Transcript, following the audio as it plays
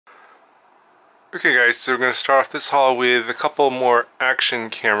Okay guys, so we're going to start off this haul with a couple more action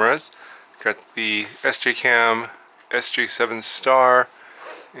cameras. Got the SJ-Cam SJ7 Star,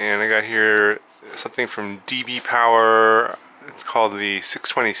 and I got here something from DB Power. It's called the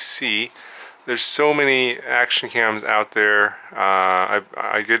 620C. There's so many action cams out there.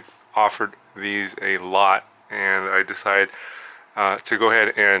 I get offered these a lot, and I decided to go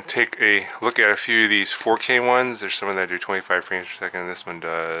ahead and take a look at a few of these 4K ones. There's some that do 25 frames per second, and this one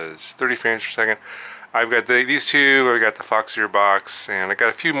does 30 frames per second. I've got these two, I've got the Foxier box, and I got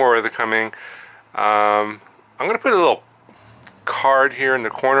a few more of them coming. I'm going to put a little card here in the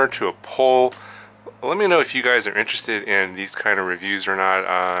corner to a poll. Let me know if you guys are interested in these kind of reviews or not.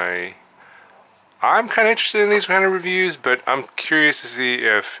 I'm kind of interested in these kind of reviews, but I'm curious to see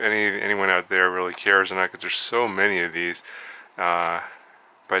if anyone out there really cares or not, because there's so many of these.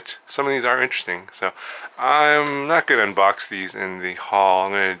 But some of these are interesting, so I'm not going to unbox these in the haul.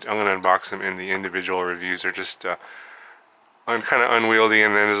 I'm gonna unbox them in the individual reviews. They're just kind of unwieldy,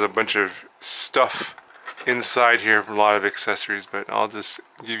 and then there's a bunch of stuff inside here from a lot of accessories. But I'll just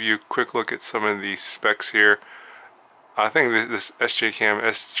give you a quick look at some of these specs here. I think this SJ-Cam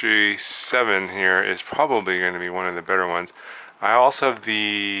SJ7 here is probably going to be one of the better ones. I also have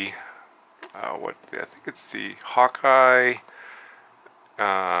the I think it's the Hawkeye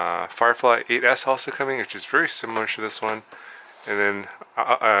Firefly 8S also coming, which is very similar to this one. And then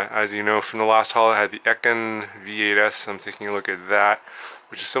as you know from the last haul, I had the Eken V8S. I'm taking a look at that,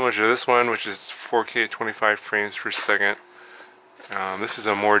 which is similar to this one, which is 4K at 25 frames per second. This is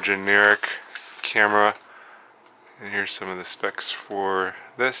a more generic camera, and here's some of the specs for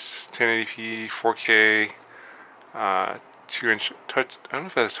this: 1080p, 4K, 2-inch touch. I don't know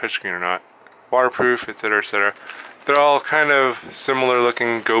if that's touchscreen or not. Waterproof, etc., etc. They're all kind of similar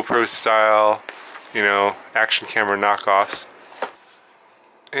looking GoPro style, you know, action camera knockoffs.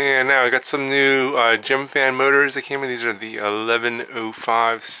 And now I got some new gem fan motors that came in. These are the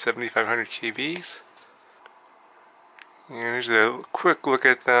 1105 7500 kVs. And here's a quick look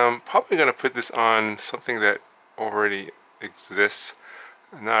at them. Probably going to put this on something that already exists,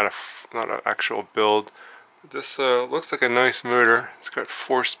 not an actual build. This looks like a nice motor. It's got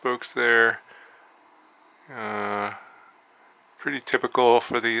 4 spokes there. Pretty typical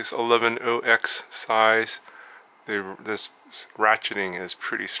for these 11OX size. This ratcheting is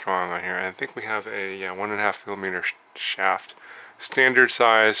pretty strong on here. I think we have a 1.5mm shaft. Standard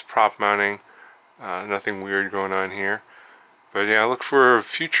size prop mounting. Nothing weird going on here. But yeah, look for a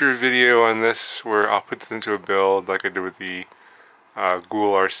future video on this where I'll put this into a build like I did with the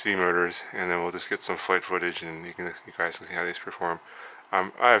Ghoul RC motors, and then we'll just get some flight footage, and you guys can see how these perform.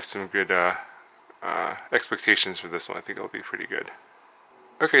 I have some good expectations for this one. I think it'll be pretty good.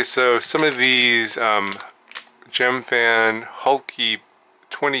 Okay, so some of these Gemfan Hulky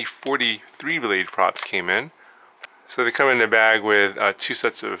 2040 3-blade props came in. So they come in a bag with 2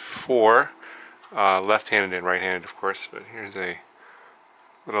 sets of 4, left-handed and right-handed, of course. But here's a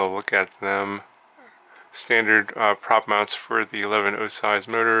little look at them. Standard prop mounts for the 11.0 size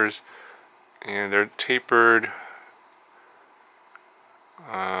motors, and they're tapered.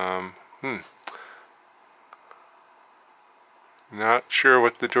 Not sure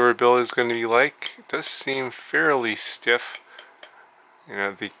what the durability is going to be like. It does seem fairly stiff. You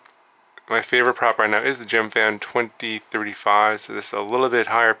know, my favorite prop right now is the Gemfan 2035. So this is a little bit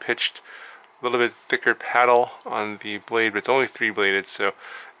higher pitched, a little bit thicker paddle on the blade, but it's only 3-bladed, so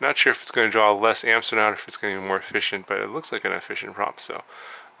not sure if it's going to draw less amps or not, or if it's going to be more efficient, but it looks like an efficient prop. So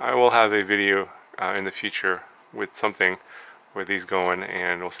I will have a video in the future with something with these going,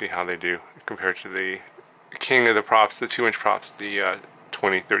 and we'll see how they do compared to the king of the props, the 2-inch props, the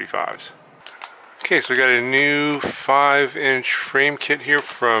 2035s. Okay, so we got a new 5-inch frame kit here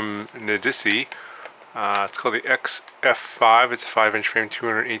from Nadisi. It's called the XF5. It's a 5-inch frame,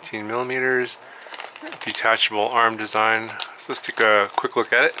 218mm, detachable arm design. So let's take a quick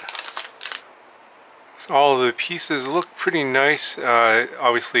look at it. So all of the pieces look pretty nice.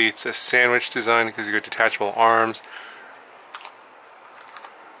 Obviously it's a sandwich design because you got detachable arms.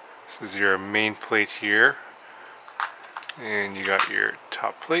 This is your main plate here, and you got your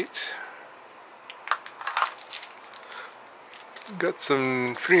top plate. Got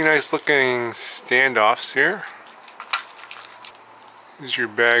some pretty nice looking standoffs here. Here's your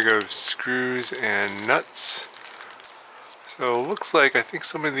bag of screws and nuts. So it looks like, I think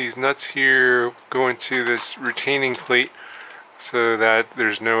some of these nuts here go into this retaining plate so that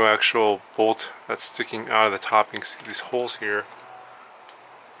there's no actual bolt that's sticking out of the top. You can see these holes here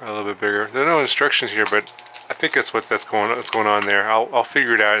are a little bit bigger. There are no instructions here, but I think that's what's going on there. I'll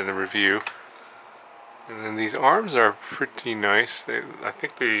figure it out in the review. And then these arms are pretty nice. I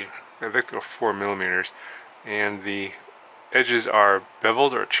think they're 4mm, and the edges are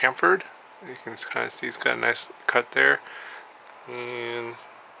beveled or chamfered. You can kind of see it's got a nice cut there, and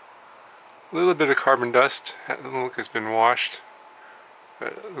a little bit of carbon dust. It doesn't look like it's been washed,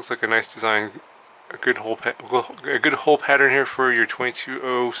 but it looks like a nice design. A good hole pattern here for your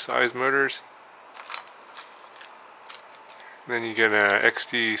 22.0 size motors. Then you get a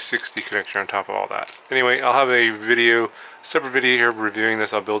XD60 connector on top of all that. Anyway, I'll have a separate video here reviewing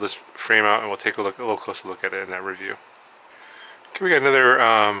this. I'll build this frame out and we'll take a little closer look at it in that review. Okay, we got another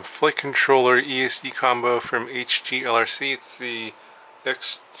flight controller ESD combo from HGLRC. It's the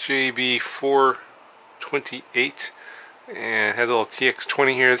XJB428, and it has a little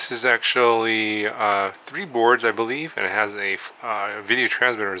TX20 here. This is actually 3 boards, I believe, and it has a video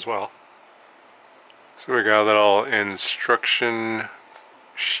transmitter as well. So we got a little instruction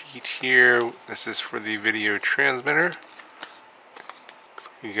sheet here. This is for the video transmitter.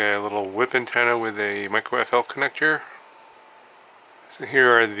 You got a little whip antenna with a micro FL connector. So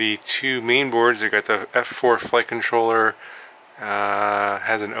here are the 2 main boards. You got the F4 flight controller,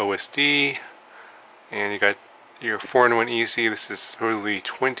 has an OSD, and you got your 4-in-1 ESC. This is supposedly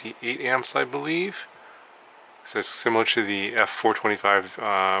 28 amps, I believe. So it's similar to the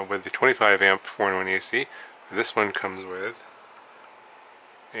F425 with the 25 amp 4-in-1 ESC. This one comes with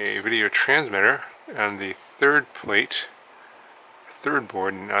a video transmitter on the third board.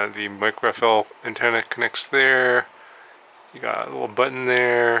 And, the micro FL antenna connects there. You got a little button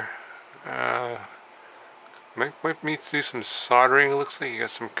there. Might need to do some soldering. It looks like you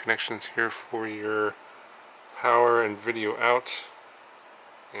got some connections here for your power and video out.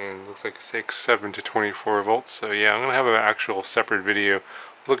 And it looks like it takes 7 to 24 volts. So yeah, I'm going to have an actual separate video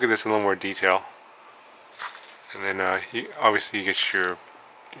look at this in a little more detail. And then obviously you get your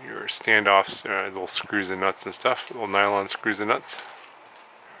standoffs, little screws and nuts and stuff, little nylon screws and nuts.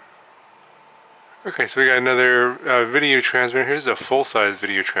 Okay, so we got another video transmitter. Here's a full-size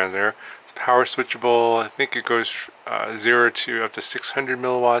video transmitter. It's power switchable. I think it goes 0 to up to 600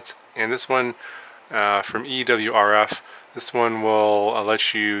 milliwatts. And this one from EWRF. This one will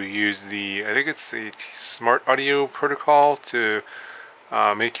let you use the, I think it's the Smart Audio protocol to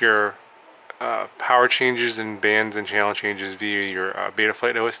make your power changes and bands and channel changes via your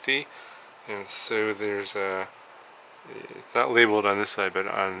Betaflight OSD. And so there's it's not labeled on this side, but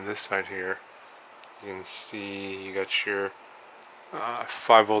on this side here, you can see you got your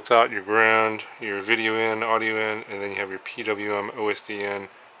 5 volts out, your ground, your video in, audio in, and then you have your PWM OSD in,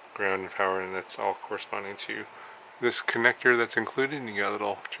 ground and power, and that's all corresponding to this connector that's included. And you got a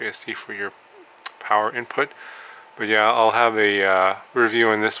little JST for your power input. But yeah, I'll have a review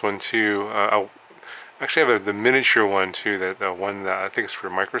on this one too. I'll actually have the miniature one too, the one that I think is for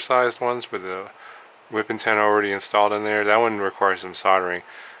micro-sized ones with the whip antenna already installed in there. That one requires some soldering.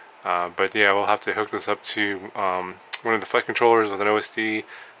 But yeah, we'll have to hook this up to one of the flight controllers with an OSD,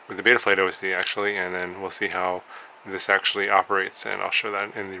 with the Betaflight OSD actually, and then we'll see how this actually operates, and I'll show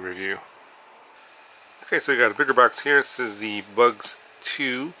that in the review. Okay, so we got a bigger box here. This is the Bugs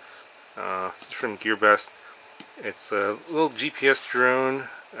 2. This is from Gearbest. It's a little GPS drone.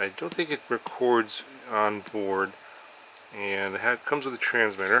 I don't think it records on board, and it comes with a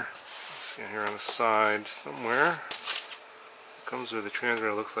transmitter. Let's see here on the side somewhere. It comes with a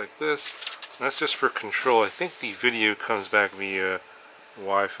transmitter. Looks like this. And that's just for control. I think the video comes back via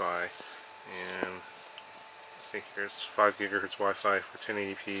Wi-Fi, and I think here's 5 gigahertz Wi-Fi for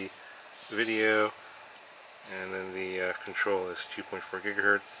 1080p video, and then the control is 2.4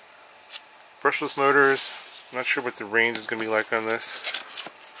 gigahertz. Brushless motors. I'm not sure what the range is going to be like on this.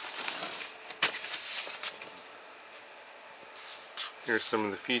 Here's some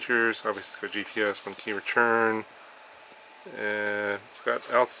of the features. Obviously it's got GPS, 1 key return. It's got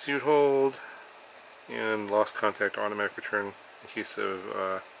altitude hold and lost contact automatic return in case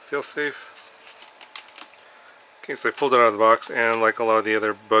of failsafe. Okay, so I pulled it out of the box, and like a lot of the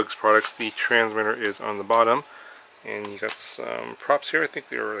other Bugs products, the transmitter is on the bottom. And you got some props here. I think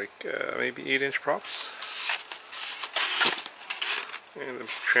they were like maybe 8-inch props. And the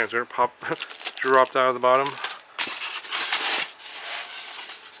transmitter dropped out of the bottom.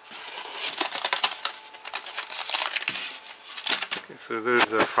 Okay, so those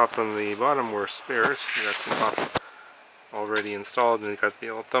props on the bottom were spares. You got some props already installed, and you got the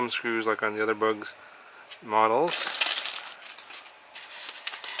old thumb screws like on the other Bugs models.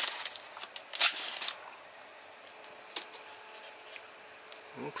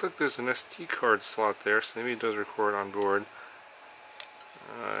 It looks like there's an SD card slot there, so maybe it does record on board.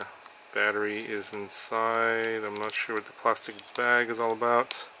 Battery is inside. I'm not sure what the plastic bag is all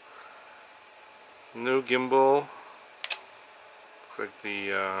about. No gimbal. Looks like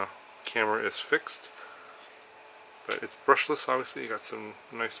the camera is fixed, but it's brushless. Obviously, you got some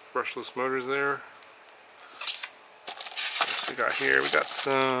nice brushless motors there. What we got here? We got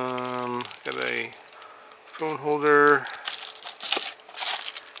a phone holder,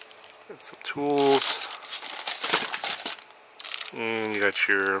 got some tools, and you got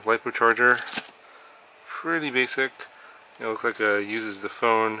your LiPo charger. Pretty basic. It looks like it uses the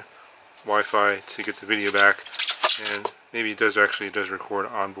phone Wi-Fi to get the video back, and maybe it does record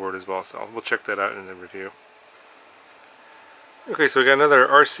on board as well. So we'll check that out in the review. Okay, so we got another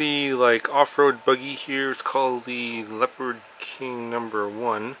RC like off-road buggy here. It's called the Leopard King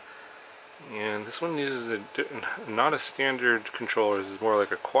 #1, and this one uses not a standard controller. This is more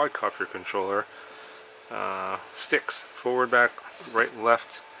like a quadcopter controller. Sticks forward, back, right,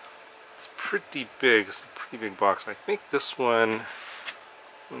 left. It's pretty big. It's a pretty big box. I think this one,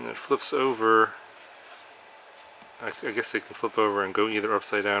 when it flips over, I guess they can flip over and go either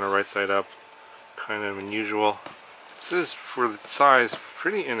upside down or right side up. Kind of unusual. This is, for the size,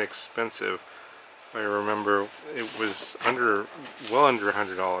 pretty inexpensive. If I remember, it was well under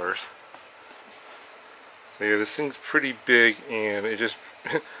 $100. So yeah, this thing's pretty big, and it just,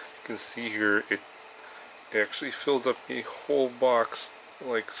 you can see here, it actually fills up the whole box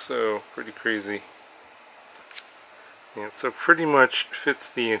like so. Pretty crazy. And so pretty much fits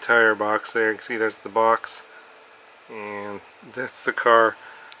the entire box there. You can see there's the box, and that's the car,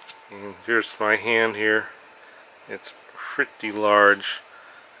 and here's my hand here. It's pretty large.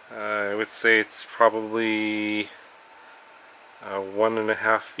 I would say it's probably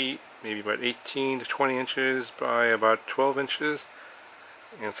 1.5 feet, maybe about 18 to 20 inches by about 12 inches.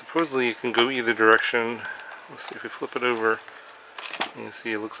 And supposedly it can go either direction. Let's see if we flip it over. You can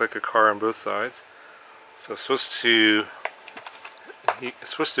see it looks like a car on both sides. So it's supposed to be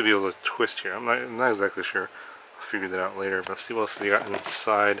able to twist here. I'm not exactly sure. I'll figure that out later. But let's see what else we got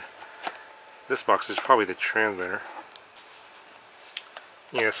inside. This box is probably the transmitter.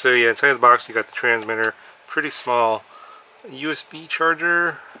 Yeah, so yeah, inside the box you got the transmitter. Pretty small USB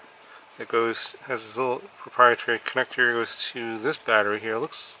charger that has this little proprietary connector. It goes to this battery here. It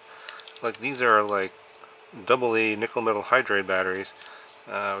looks like these are like AA nickel metal hydride batteries.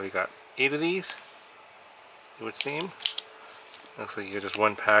 We got 8 of these, it would seem. Looks like you get just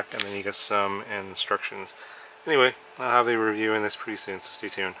one pack, and then you get some instructions. Anyway, I'll have a review in this pretty soon, so stay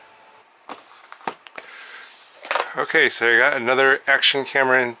tuned. Okay, so I got another action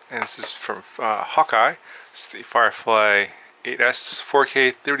camera, and this is from Hawkeye. It's the Firefly 8S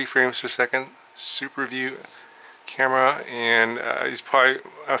 4K 30 frames per second Super View camera, and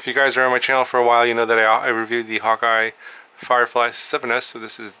if you guys are on my channel for a while, you know that I reviewed the Hawkeye Firefly 7S. So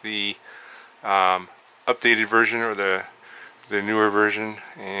this is the updated version, or the newer version,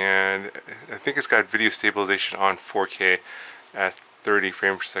 and I think it's got video stabilization on 4K at 30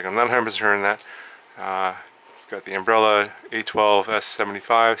 frames per second. I'm not 100% sure on that. It's got the Umbrella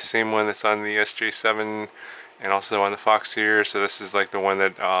A12S75, same one that's on the SJ7 and also on the Fox here. So this is like the one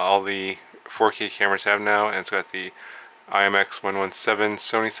that all the 4K cameras have now, and it's got the IMX117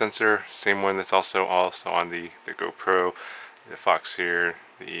 Sony sensor, same one that's also on the GoPro, the Fox here,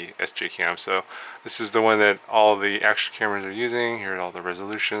 the SJ Cam. So this is the one that all the action cameras are using. Here are all the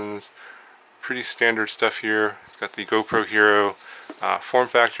resolutions. Pretty standard stuff here. It's got the GoPro Hero form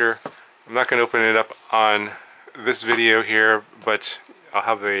factor. I'm not going to open it up on this video here, but I'll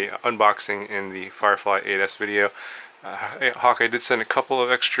have a unboxing in the Firefly 8S video. Hawkeye did send a couple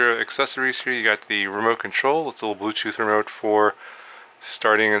of extra accessories here. You got the remote control. It's a little Bluetooth remote for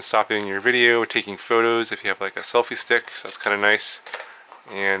starting and stopping your video, taking photos if you have like a selfie stick, so that's kind of nice.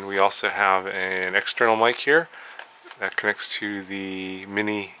 And we also have an external mic here that connects to the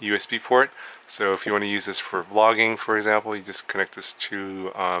mini USB port. So if you want to use this for vlogging, for example, you just connect this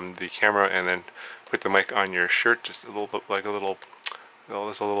to the camera and then put the mic on your shirt. Just a little,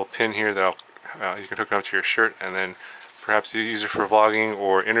 there's a little pin here that you can hook it up to your shirt, and then perhaps you use it for vlogging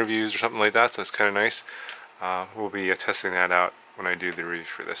or interviews or something like that. So it's kind of nice. We'll be testing that out when I do the review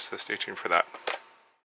for this, so stay tuned for that.